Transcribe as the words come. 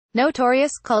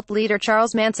Notorious cult leader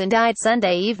Charles Manson died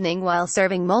Sunday evening while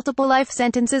serving multiple life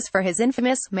sentences for his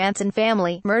infamous Manson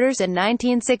family murders in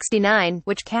 1969,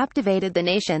 which captivated the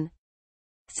nation.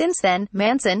 Since then,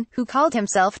 Manson, who called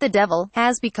himself the devil,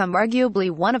 has become arguably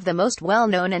one of the most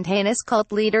well-known and heinous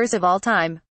cult leaders of all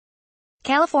time.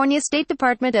 California State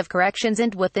Department of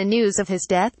CorrectionsAnd with the news of his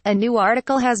death, a new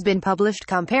article has been published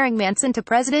comparing Manson to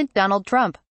President Donald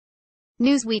Trump.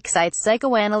 Newsweek cites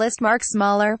psychoanalyst Mark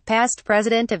Smaller, past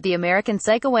president of the American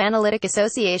Psychoanalytic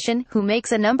Association, who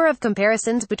makes a number of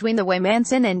comparisons between the way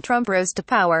Manson and Trump rose to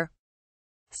power.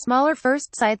 Smaller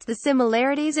first cites the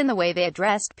similarities in the way they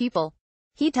addressed people.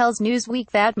 He tells Newsweek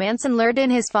that Manson lured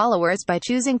in his followers by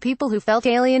choosing people who felt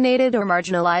alienated or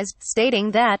marginalized,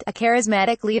 stating that a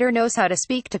charismatic leader knows how to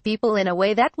speak to people in a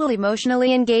way that will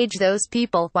emotionally engage those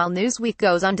people. While Newsweek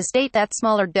goes on to state that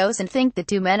Smaller doesn't think the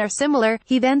two men are similar,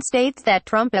 he then states that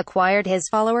Trump acquired his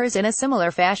followers in a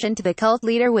similar fashion to the cult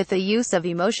leader with the use of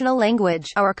emotional language.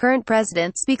 Our current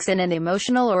president speaks in an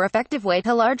emotional or effective way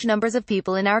to large numbers of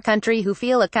people in our country who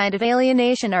feel a kind of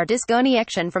alienation or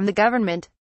disconnection from the government.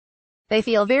 They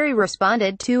feel very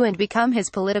responded to and become his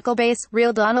political base.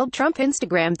 Real Donald Trump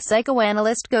Instagrammed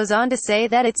psychoanalyst goes on to say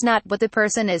that it's not what the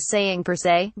person is saying per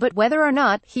se, but whether or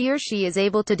not he or she is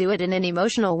able to do it in an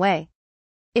emotional way.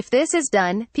 If this is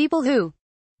done, people who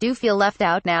do feel left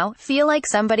out now feel like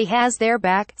somebody has their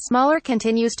back. Smaller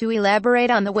continues to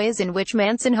elaborate on the ways in which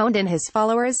Manson honed in his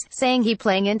followers, saying he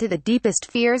playing into the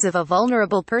deepest fears of a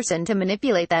vulnerable person to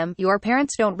manipulate them. Your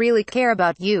parents don't really care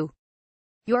about you.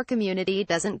 Your community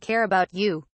doesn't care about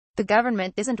you. The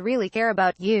government doesn't really care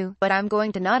about you, but I'm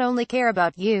going to not only care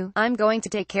about you, I'm going to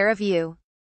take care of you.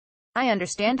 I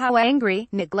understand how angry,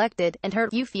 neglected, and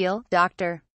hurt you feel,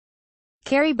 Dr.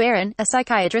 Carrie Barron, a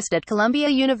psychiatrist at Columbia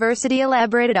University,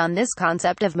 elaborated on this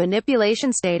concept of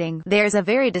manipulation, stating, "There's a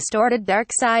very distorted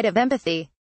dark side of empathy.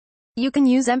 You can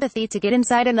use empathy to get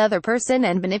inside another person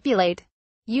and manipulate.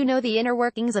 You know the inner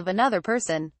workings of another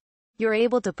person. You're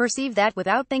able to perceive that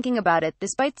without thinking about it."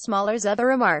 Despite Smaller's other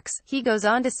remarks, he goes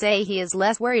on to say he is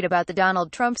less worried about the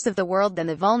Donald Trumps of the world than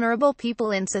the vulnerable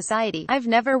people in society. "I've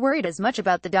never worried as much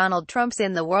about the Donald Trumps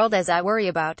in the world as I worry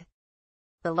about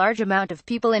the large amount of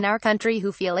people in our country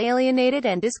who feel alienated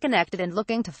and disconnected and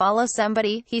looking to follow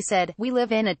somebody," he said. "We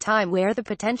live in a time where the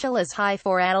potential is high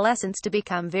for adolescents to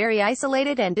become very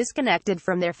isolated and disconnected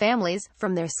from their families,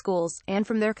 from their schools, and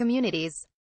from their communities.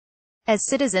 As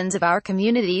citizens of our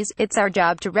communities, it's our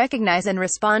job to recognize and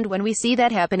respond when we see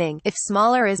that happening." If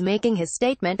Smaller is making his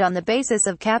statement on the basis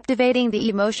of captivating the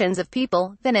emotions of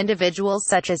people, then individuals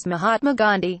such as Mahatma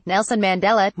Gandhi, Nelson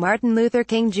Mandela, Martin Luther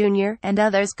King Jr., and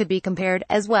others could be compared,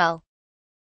 as well.